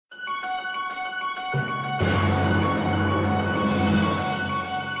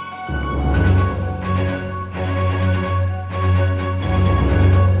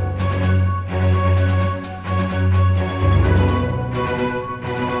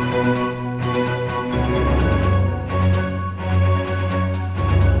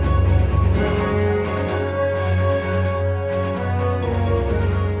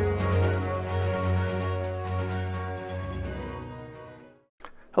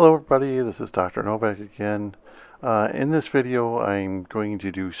Hello everybody, this is Dr. Novak again. In this video I'm going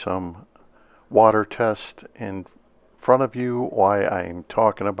to do some water test in front of you, why I'm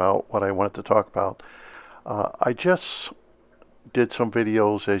talking about what I wanted to talk about. I just did some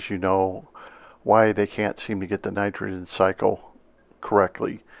videos, as you know, why they can't seem to get the nitrogen cycle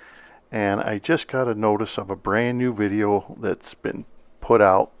correctly. And I just got a notice of a brand new video that's been put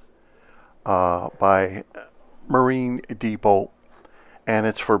out by Marine Depot. And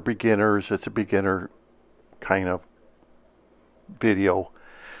it's for beginners. It's a beginner kind of video.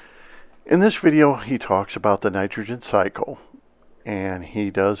 In this video, he talks about the nitrogen cycle, and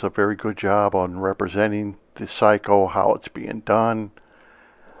he does a very good job on representing the cycle, how it's being done,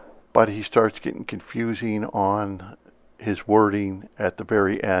 but he starts getting confusing on his wording at the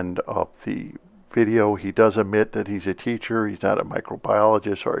very end of the video. He does admit that he's a teacher. He's not a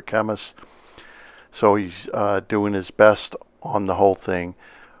microbiologist or a chemist, so he's doing his best on the whole thing.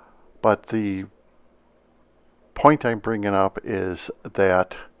 But the point I'm bringing up is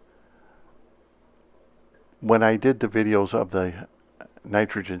that when I did the videos of the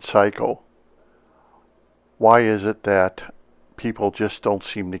nitrogen cycle, why is it that people just don't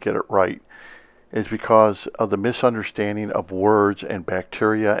seem to get it right? It's because of the misunderstanding of words and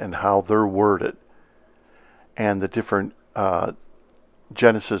bacteria and how they're worded, and the different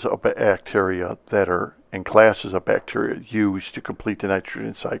genesis of bacteria that are and classes of bacteria used to complete the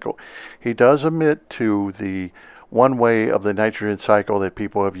nitrogen cycle. He does admit to the one way of the nitrogen cycle that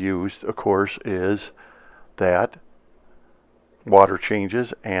people have used, of course, is that water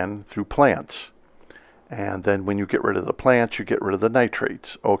changes and through plants. And then when you get rid of the plants, you get rid of the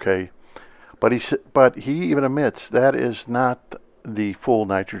nitrates, okay? But he even admits that is not the full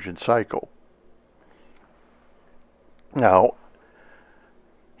nitrogen cycle. Now,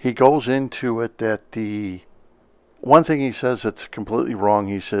 he goes into it that the one thing he says that's completely wrong.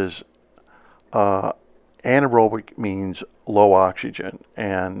 He says anaerobic means low oxygen,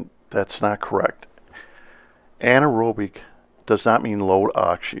 and that's not correct. Anaerobic does not mean low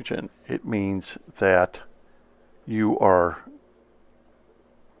oxygen. It means that you are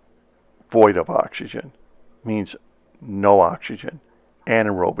void of oxygen, means no oxygen.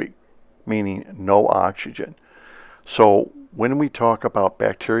 Anaerobic meaning no oxygen. So when we talk about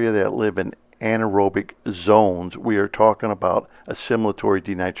bacteria that live in anaerobic zones, we are talking about assimilatory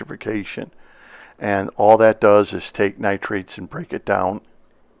denitrification. And all that does is take nitrates and break it down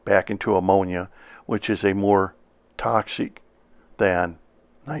back into ammonia, which is a more toxic than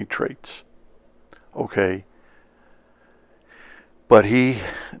nitrates. Okay? But he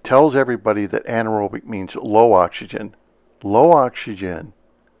tells everybody that anaerobic means low oxygen. Low oxygen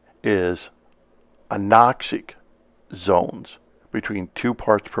is anoxic zones between 2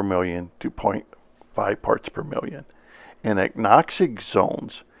 parts per million to 0.5 parts per million. And anoxic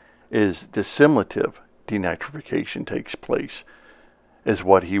zones is dissimilative denitrification takes place, is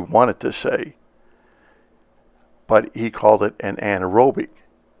what he wanted to say. But he called it an anaerobic.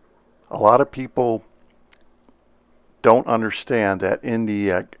 A lot of people don't understand that in the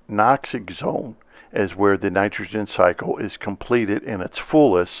anoxic zone is where the nitrogen cycle is completed in its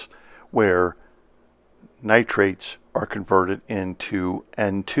fullest, where nitrates are converted into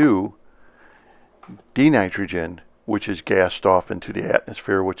N2 denitrogen, which is gassed off into the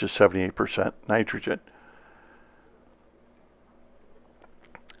atmosphere, which is 78% nitrogen.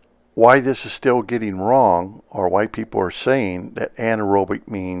 Why this is still getting wrong, or why people are saying that anaerobic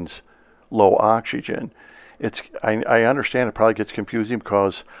means low oxygen, I understand it probably gets confusing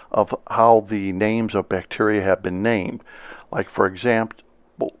because of how the names of bacteria have been named. Like, for example,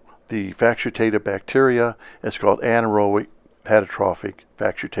 the facultative bacteria is called anaerobic heterotrophic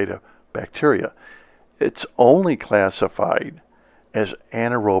facultative bacteria. It's only classified as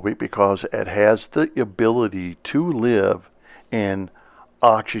anaerobic because it has the ability to live in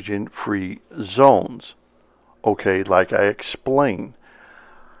oxygen-free zones. Okay, like I explained.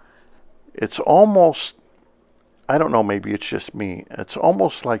 It's almost, I don't know, maybe it's just me. It's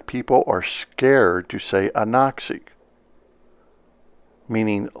almost like people are scared to say anoxic,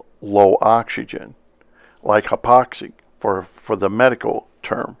 meaning low oxygen, like hypoxic for the medical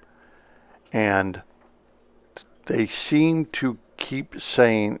term. And they seem to keep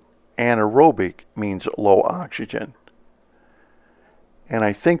saying anaerobic means low oxygen. And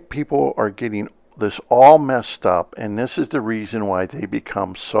I think people are getting this all messed up, and this is the reason why they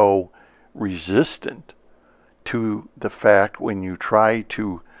become so resistant to the fact when you try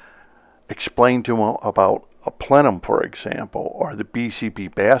to explain to them about a plenum, for example, or the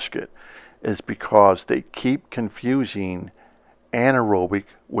BCB basket, is because they keep confusing anaerobic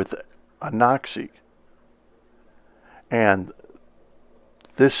with anoxic. And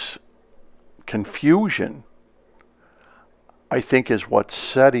this confusion, I think, is what's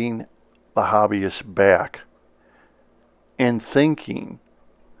setting the hobbyists back in thinking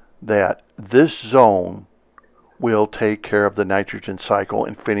that this zone will take care of the nitrogen cycle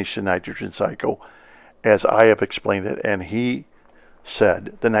and finish the nitrogen cycle as I have explained it, and he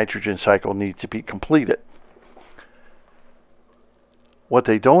said the nitrogen cycle needs to be completed. What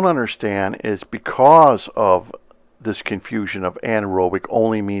they don't understand is because of this confusion of anaerobic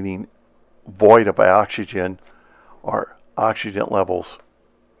only meaning void of oxygen, or oxygen levels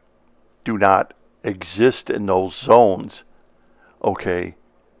do not exist in those zones, okay,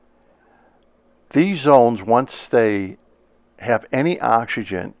 these zones, once they have any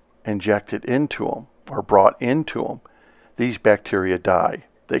oxygen injected into them or brought into them, these bacteria die.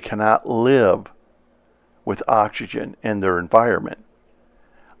 They cannot live with oxygen in their environment.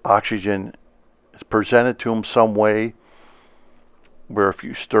 Oxygen is presented to them some way where if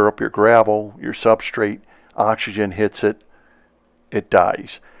you stir up your gravel, your substrate, oxygen hits it, it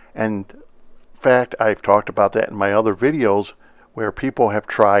dies. And in fact, I've talked about that in my other videos where people have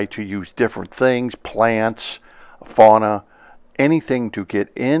tried to use different things, plants, fauna, anything to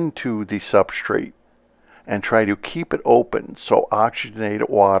get into the substrate and try to keep it open so oxygenated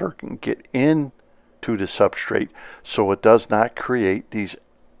water can get into the substrate so it does not create these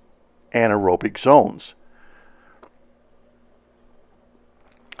anaerobic zones.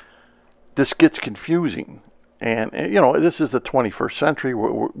 This gets confusing, and you know, this is the 21st century.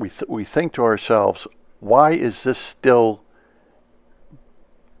 We think to ourselves, why is this still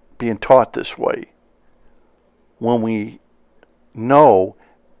being taught this way when we know?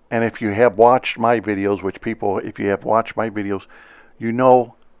 And if you have watched my videos, which people, if you have watched my videos, you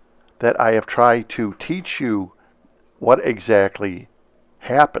know that I have tried to teach you what exactly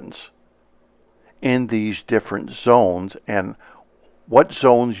happens in these different zones and what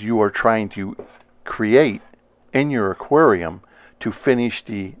zones you are trying to create in your aquarium to finish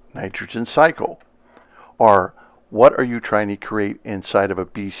the nitrogen cycle, or what are you trying to create inside of a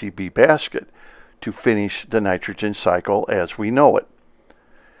BCB basket to finish the nitrogen cycle as we know it,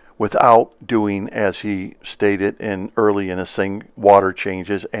 without doing, as he stated early in his thing, water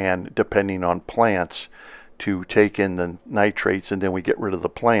changes and depending on plants to take in the nitrates, and then we get rid of the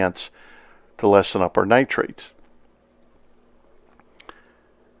plants to lessen up our nitrates.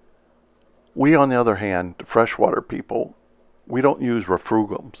 We, on the other hand, the freshwater people, we don't use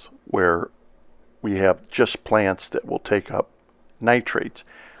refrugums where we have just plants that will take up nitrates.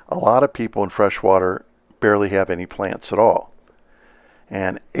 A lot of people in freshwater barely have any plants at all.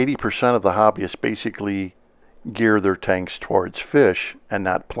 And 80% of the hobbyists basically gear their tanks towards fish and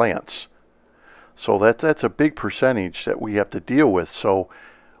not plants. So that's a big percentage that we have to deal with. So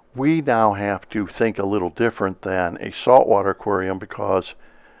we now have to think a little different than a saltwater aquarium, because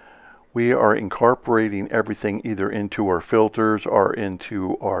we are incorporating everything either into our filters or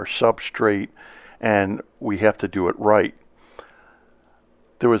into our substrate, and we have to do it right.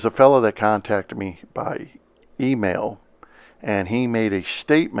 There was a fellow that contacted me by email, and he made a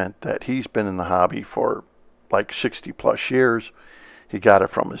statement that he's been in the hobby for like 60 plus years. He got it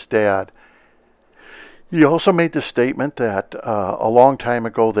from his dad. He also made the statement that a long time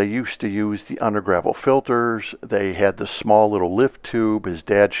ago they used to use the undergravel filters. They had the small little lift tube. His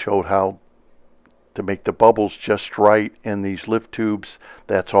dad showed how to make the bubbles just right in these lift tubes.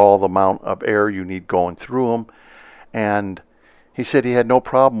 That's all the amount of air you need going through them. And he said he had no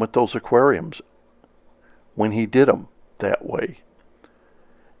problem with those aquariums when he did them that way.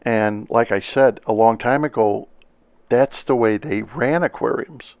 And like I said, a long time ago, that's the way they ran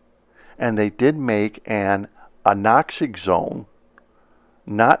aquariums. And they did make an anoxic zone,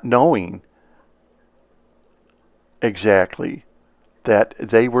 not knowing exactly that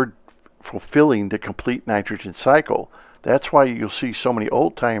they were fulfilling the complete nitrogen cycle. That's why you'll see so many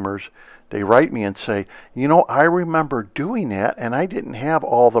old timers, they write me and say, you know, I remember doing that and I didn't have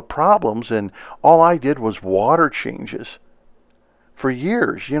all the problems, and all I did was water changes for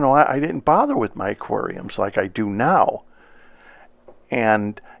years. You know, I didn't bother with my aquariums like I do now.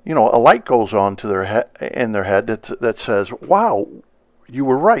 And, you know, a light goes on to their in their head that says, wow, you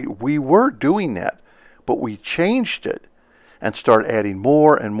were right. We were doing that, but we changed it and start adding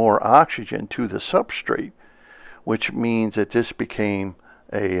more and more oxygen to the substrate, which means it just became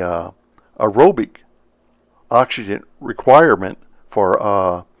a aerobic oxygen requirement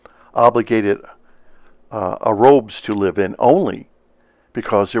for obligated aerobes to live in only,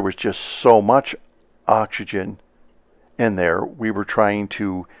 because there was just so much oxygen in there. We were trying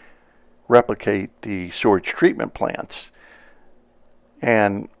to replicate the sewage treatment plants.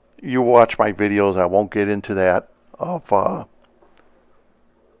 And you watch my videos, I won't get into that, of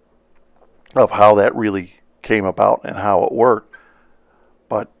of how that really came about and how it worked.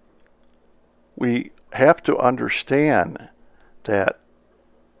 But we have to understand that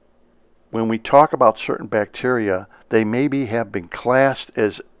when we talk about certain bacteria, they maybe have been classed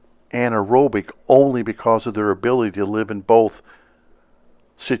as anaerobic only because of their ability to live in both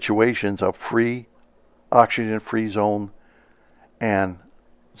situations of free, oxygen-free zone and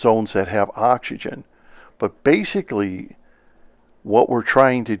zones that have oxygen. But basically, what we're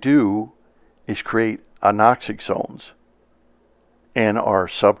trying to do is create anoxic zones in our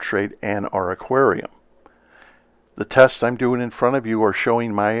substrate and our aquarium. The tests I'm doing in front of you are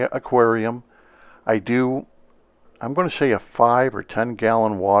showing my aquarium. I'm going to say a 5 or 10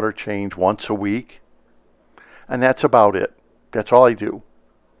 gallon water change once a week. And that's about it. That's all I do.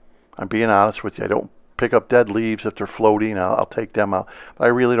 I'm being honest with you. I don't pick up dead leaves if they're floating. I'll take them out. But I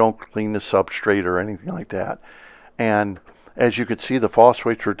really don't clean the substrate or anything like that. And as you can see, the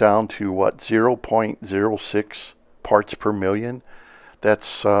phosphates are down to what, 0.06 parts per million.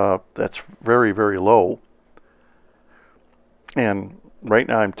 That's very, very low. And right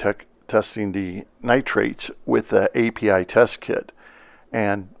now I'm testing the nitrates with the API test kit.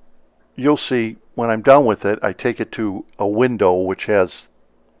 And you'll see when I'm done with it, I take it to a window which has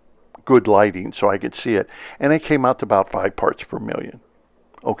good lighting so I could see it. And it came out to about 5 parts per million.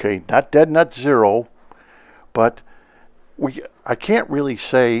 Okay, not dead, not zero, but I can't really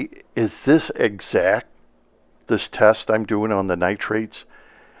say, is this exact, this test I'm doing on the nitrates?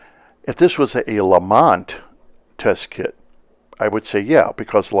 If this was a Lamont test kit, I would say yeah,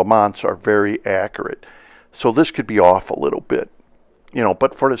 because Lamonts are very accurate. So this could be off a little bit, you know,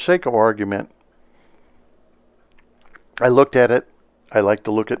 but for the sake of argument, I looked at it. I like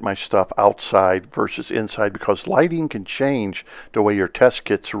to look at my stuff outside versus inside because lighting can change the way your test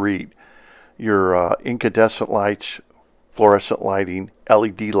kits read. Your incandescent lights, fluorescent lighting,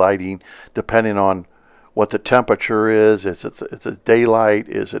 LED lighting, depending on what the temperature is. Is it daylight?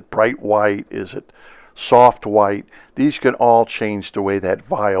 Is it bright white? Is it soft white? These can all change the way that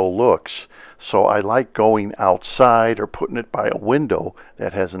vial looks. So I like going outside or putting it by a window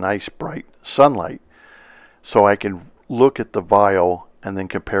that has a nice bright sunlight so I can look at the vial and then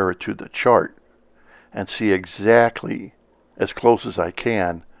compare it to the chart and see exactly, as close as I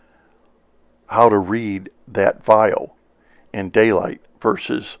can, how to read that vial in daylight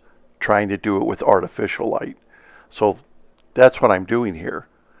versus trying to do it with artificial light. So that's what I'm doing here.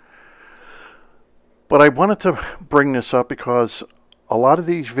 But I wanted to bring this up because a lot of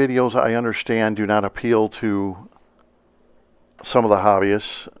these videos, I understand, do not appeal to some of the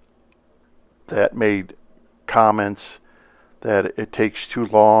hobbyists that made comments that it takes too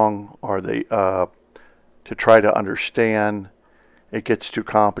long, or they to try to understand, it gets too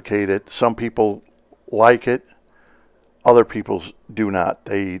complicated. Some people like it, other people do not.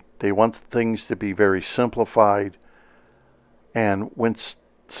 They want things to be very simplified, and when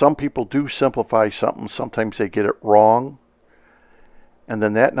some people do simplify something, sometimes they get it wrong, and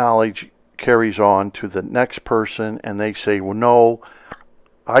then that knowledge carries on to the next person, and they say, well, no,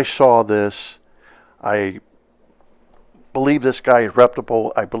 I saw this, I believe this guy is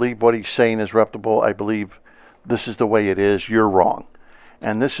reputable, I believe what he's saying is reputable, I believe this is the way it is, you're wrong.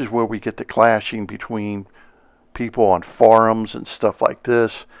 And this is where we get the clashing between people on forums and stuff like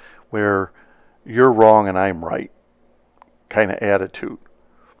this, where you're wrong and I'm right kind of attitude.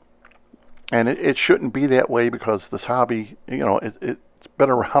 And it shouldn't be that way, because this hobby, you know, it's been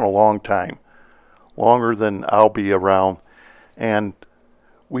around a long time, longer than I'll be around, and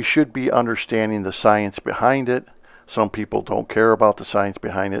we should be understanding the science behind it. Some people don't care about the science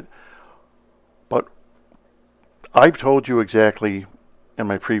behind it, but I've told you exactly in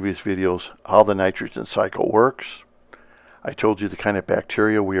my previous videos how the nitrogen cycle works. I told you the kind of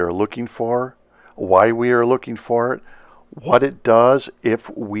bacteria we are looking for, why we are looking for it, what it does if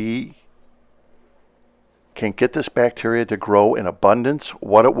we can get this bacteria to grow in abundance,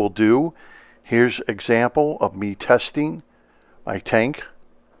 what it will do. Here's an example of me testing my tank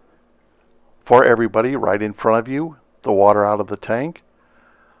for everybody right in front of you, the water out of the tank.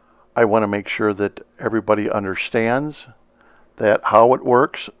 I want to make sure that everybody understands that how it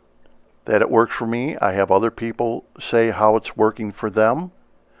works, that it works for me. I have other people say how it's working for them,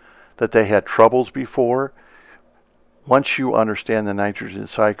 that they had troubles before. Once you understand the nitrogen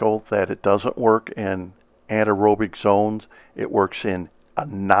cycle, that it doesn't work in anaerobic zones, it works in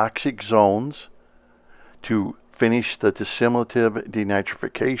anoxic zones to finish the dissimilative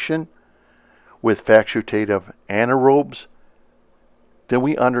denitrification with facultative anaerobes, then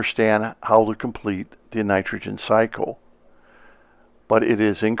we understand how to complete the nitrogen cycle. But it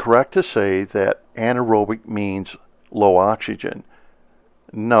is incorrect to say that anaerobic means low oxygen.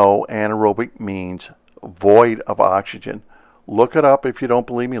 No, anaerobic means void of oxygen. Look it up if you don't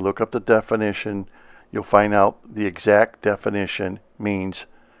believe me. Look up the definition. You'll find out the exact definition means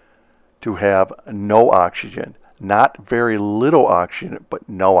to have no oxygen. Not very little oxygen, but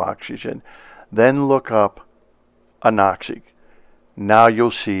no oxygen. Then look up anoxic. Now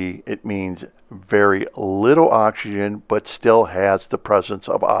you'll see it means very little oxygen, but still has the presence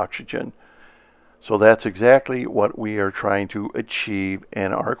of oxygen. So that's exactly what we are trying to achieve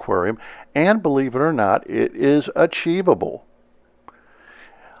in our aquarium. And believe it or not, it is achievable.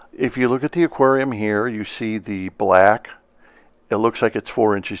 If you look at the aquarium here, you see the black. It looks like it's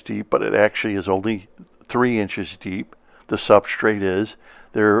 4 inches deep, but it actually is only 3 inches deep. The substrate is.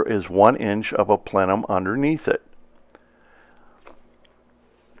 There is 1 inch of a plenum underneath it.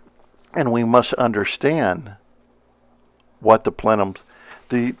 And we must understand what the plenum,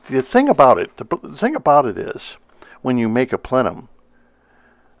 the thing about it, the thing about it is, when you make a plenum,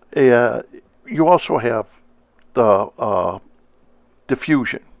 you also have the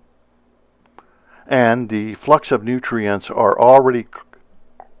diffusion. And the flux of nutrients are already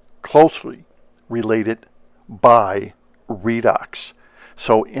closely related by redox.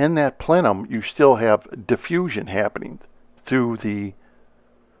 So in that plenum, you still have diffusion happening through the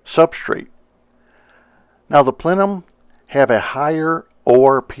substrate. Now the plenum have a higher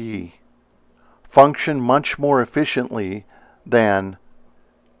ORP, function much more efficiently than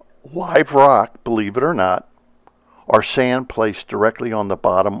live rock, believe it or not, or sand placed directly on the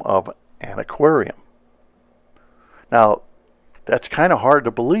bottom of an aquarium. Now that's kind of hard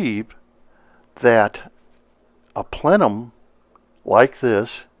to believe that a plenum like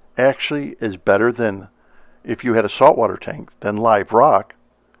this actually is better than, if you had a saltwater tank, than live rock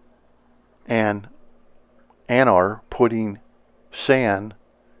and are putting sand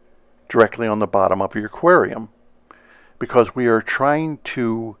directly on the bottom of your aquarium, because we are trying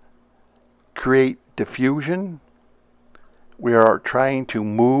to create diffusion. We are trying to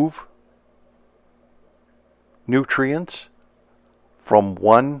move nutrients from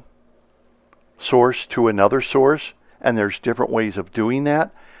one source to another source, and there's different ways of doing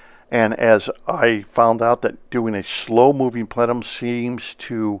that. And as I found out that doing a slow moving plenum seems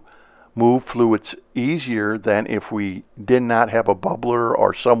to move fluids easier than if we did not have a bubbler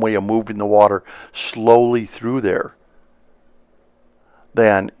or some way of moving the water slowly through there,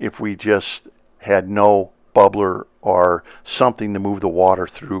 than if we just had no bubbler or something to move the water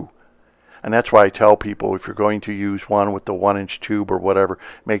through. And that's why I tell people, if you're going to use one with the 1 inch tube or whatever,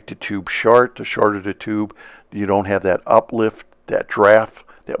 make the tube short. The shorter the tube, you don't have that uplift, that draft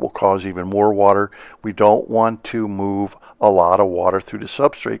that will cause even more water. We don't want to move a lot of water through the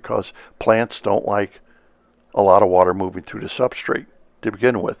substrate, because plants don't like a lot of water moving through the substrate to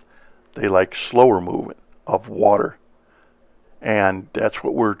begin with. They like slower movement of water. And that's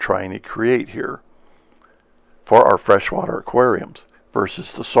what we're trying to create here for our freshwater aquariums,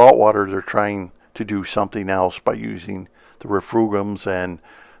 versus the saltwater. They're trying to do something else by using the refrugums and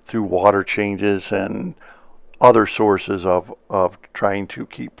through water changes and other sources of trying to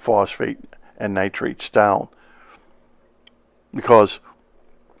keep phosphate and nitrates down. Because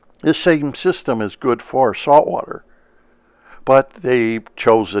this same system is good for saltwater, but they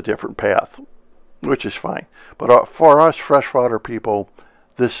chose a different path, which is fine. But for us freshwater people,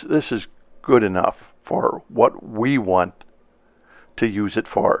 this is good enough for what we want to use it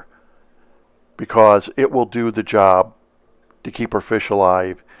for, because it will do the job to keep our fish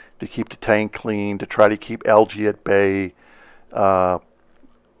alive, to keep the tank clean, to try to keep algae at bay,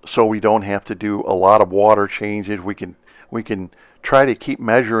 so we don't have to do a lot of water changes. We can try to keep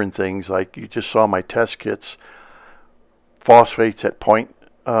measuring things, like you just saw my test kits, phosphates at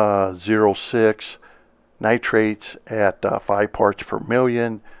 0.06, nitrates at 5 parts per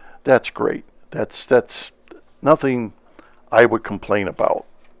million. That's great. That's nothing I would complain about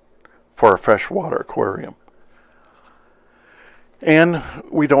for a freshwater aquarium. And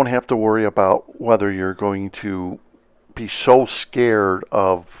we don't have to worry about whether you're going to be so scared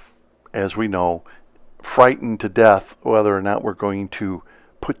of, as we know, frightened to death, whether or not we're going to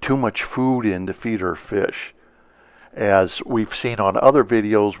put too much food in to feed our fish. As we've seen on other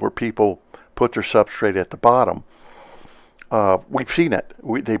videos where people put their substrate at the bottom, we've seen it.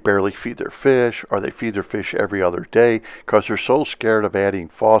 They barely feed their fish, or they feed their fish every other day, because they're so scared of adding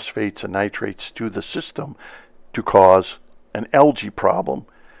phosphates and nitrates to the system to cause an algae problem.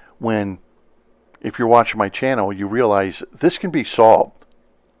 When, if you're watching my channel, you realize this can be solved.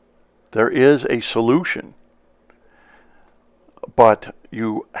 There is a solution, but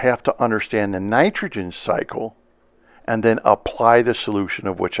you have to understand the nitrogen cycle and then apply the solution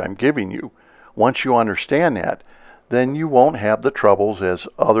of which I'm giving you. Once you understand that, then you won't have the troubles as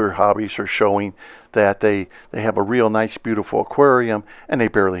other hobbies are showing, that they have a real nice, beautiful aquarium and they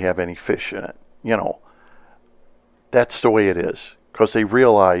barely have any fish in it. You know, that's the way it is, because they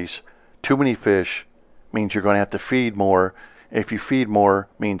realize too many fish means you're going to have to feed more. If you feed more,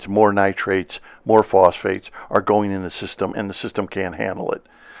 means more nitrates, more phosphates are going in the system, and the system can't handle it.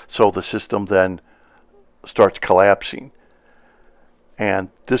 So the system then starts collapsing. And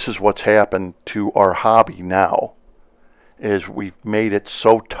this is what's happened to our hobby now, is we've made it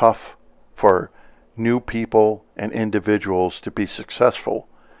so tough for new people and individuals to be successful,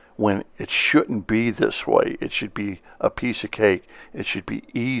 when it shouldn't be this way. It should be a piece of cake. It should be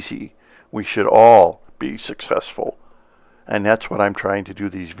easy. We should all be successful. And that's what I'm trying to do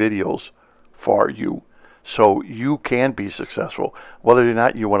these videos for you, so you can be successful. Whether or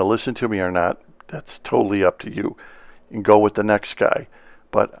not you want to listen to me or not, that's totally up to you. You can go with the next guy.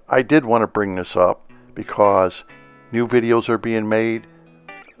 But I did want to bring this up because new videos are being made.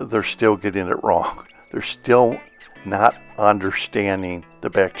 They're still getting it wrong. They're still not understanding the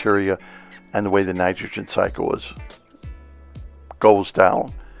bacteria and the way the nitrogen cycle goes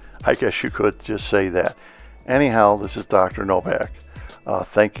down. I guess you could just say that. Anyhow, this is Dr. Novak.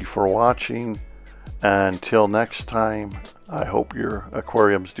 Thank you for watching. Until next time, I hope your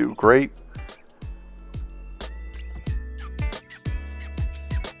aquariums do great.